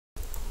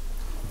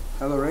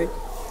Hello, Ray.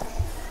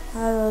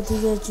 Hello,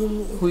 teacher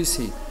Jimmy. Who is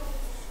he?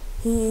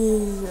 He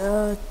is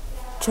a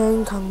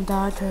train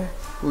conductor.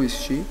 Who is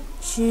she?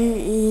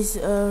 She is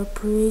a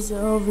police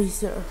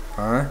officer.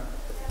 Huh?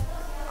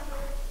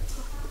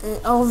 An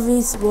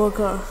office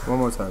worker. One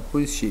more time. Who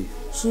is she?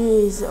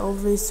 She is an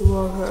office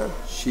worker.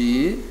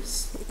 She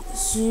is.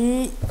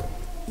 She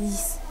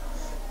is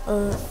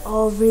an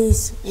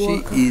office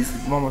worker. She is.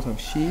 One more time.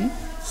 She.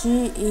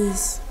 She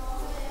is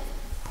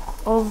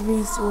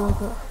office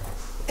worker.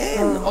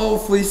 An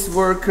office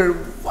worker.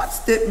 What's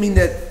that mean?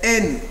 That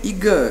N?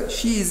 Iga.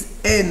 She is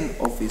an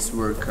office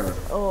worker.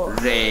 Oh.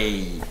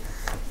 Ray.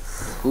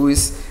 Who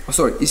is? Oh,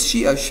 sorry. Is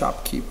she a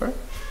shopkeeper?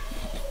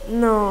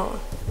 No.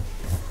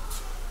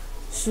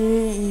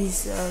 She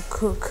is a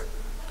cook.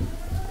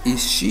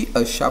 Is she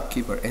a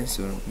shopkeeper?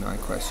 Answer my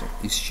question.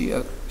 Is she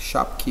a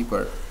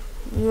shopkeeper?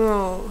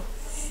 No.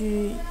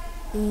 She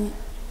is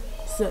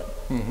a.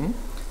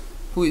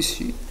 Who is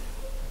she?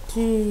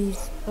 She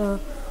is a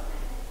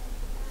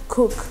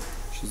cook.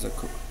 She's a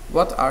cook.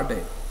 What are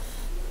they?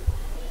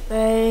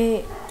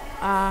 They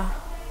are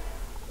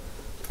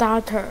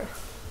daughter.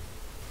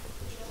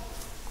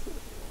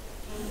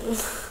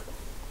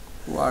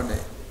 Who are they?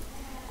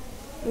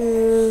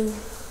 They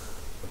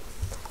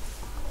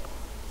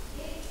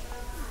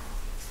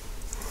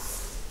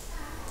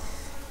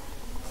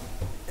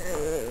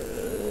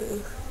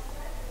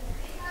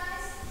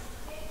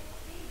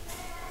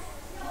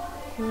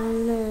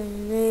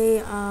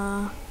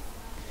are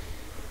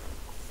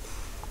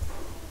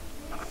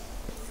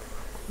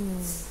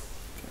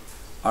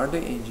Are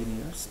they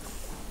engineers?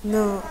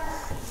 no.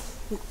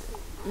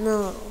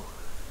 No.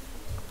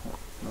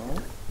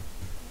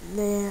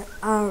 They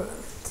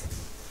aren't.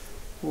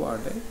 Who are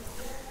they?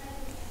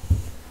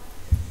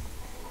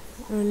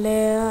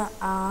 They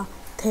are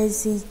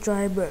taxi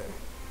driver.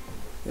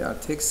 They are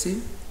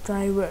taxi.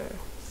 Driver.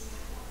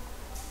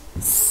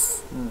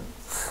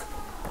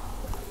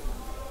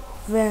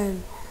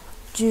 Van.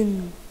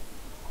 Jim.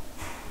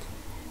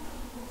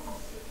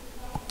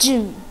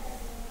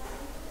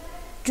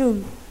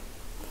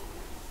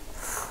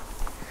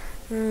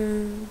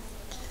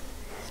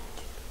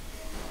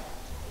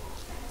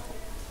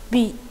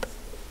 Beep.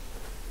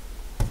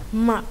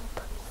 Map.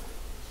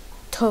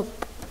 Top.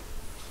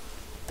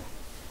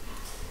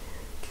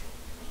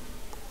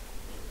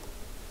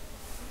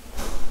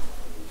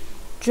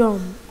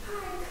 Jump.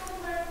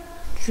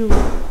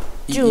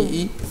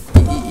 E.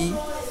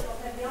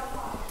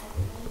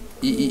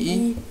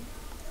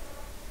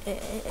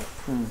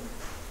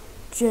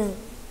 Jam.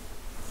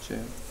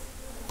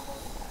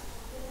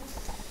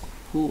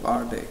 Who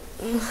are they?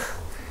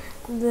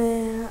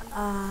 They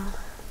are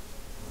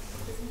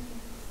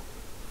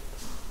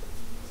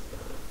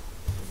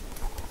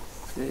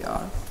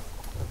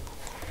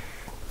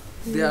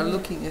They are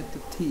looking at the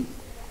teeth.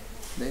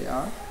 They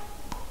are.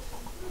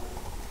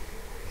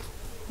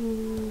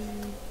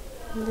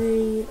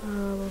 They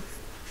are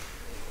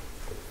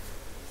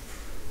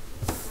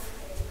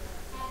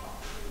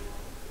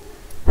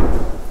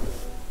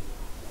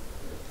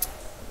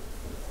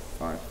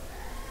 5,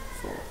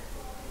 4,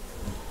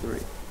 3,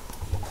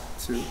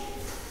 2, 1.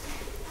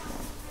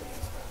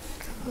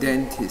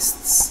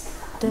 Dentists.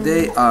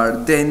 They are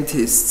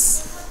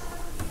dentists.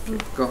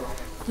 Okay, go.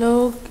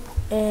 Look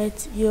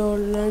at your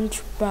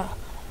lunch box.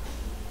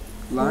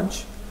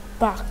 Lunch?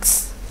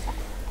 Box.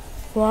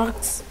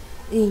 What's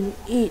in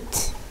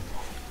it?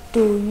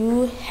 Do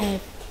you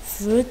have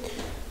fruit?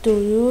 Do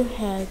you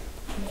have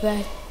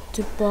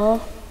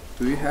vegetable?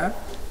 Do you have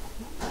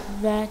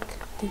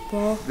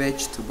Vegetable.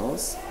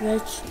 vegetables?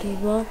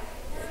 Vegetable.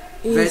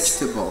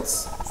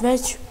 Vegetables.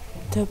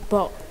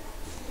 Vegetable.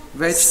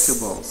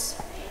 Vegetables.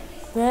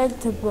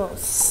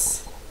 Vegetables.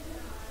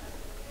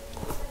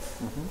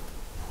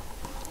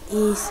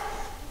 Is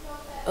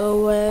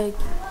always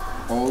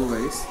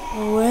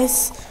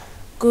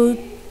good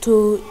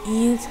to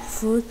eat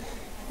fruit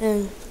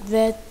and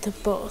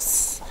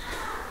vegetables.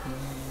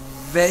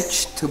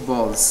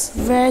 Vegetables.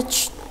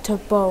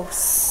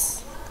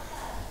 Vegetables.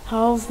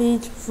 Healthy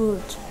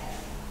food.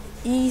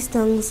 Eat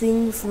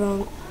something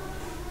from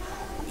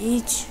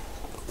each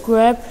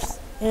group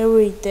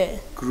every day.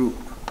 Group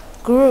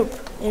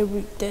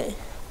Every day.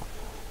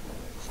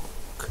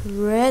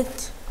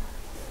 Carrot.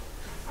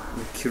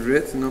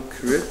 Carrot, no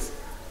carrot.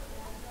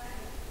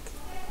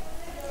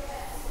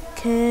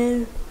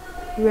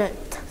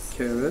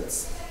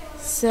 Carrots.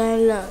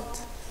 Salad.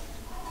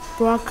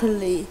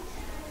 Broccoli.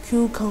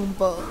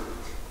 Cucumber.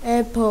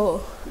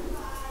 Apple.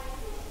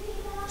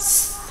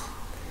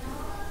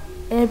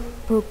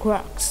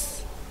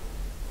 Apricots.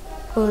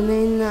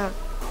 Banana.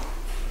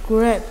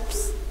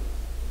 Grapes.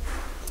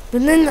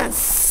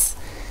 Bananas.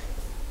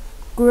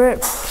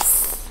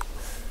 Grapes.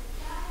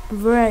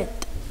 Bread.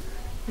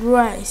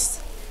 Rice.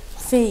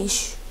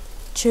 Fish.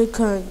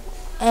 Chicken.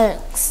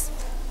 Eggs.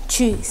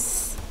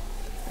 Cheese.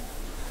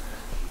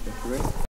 Correct.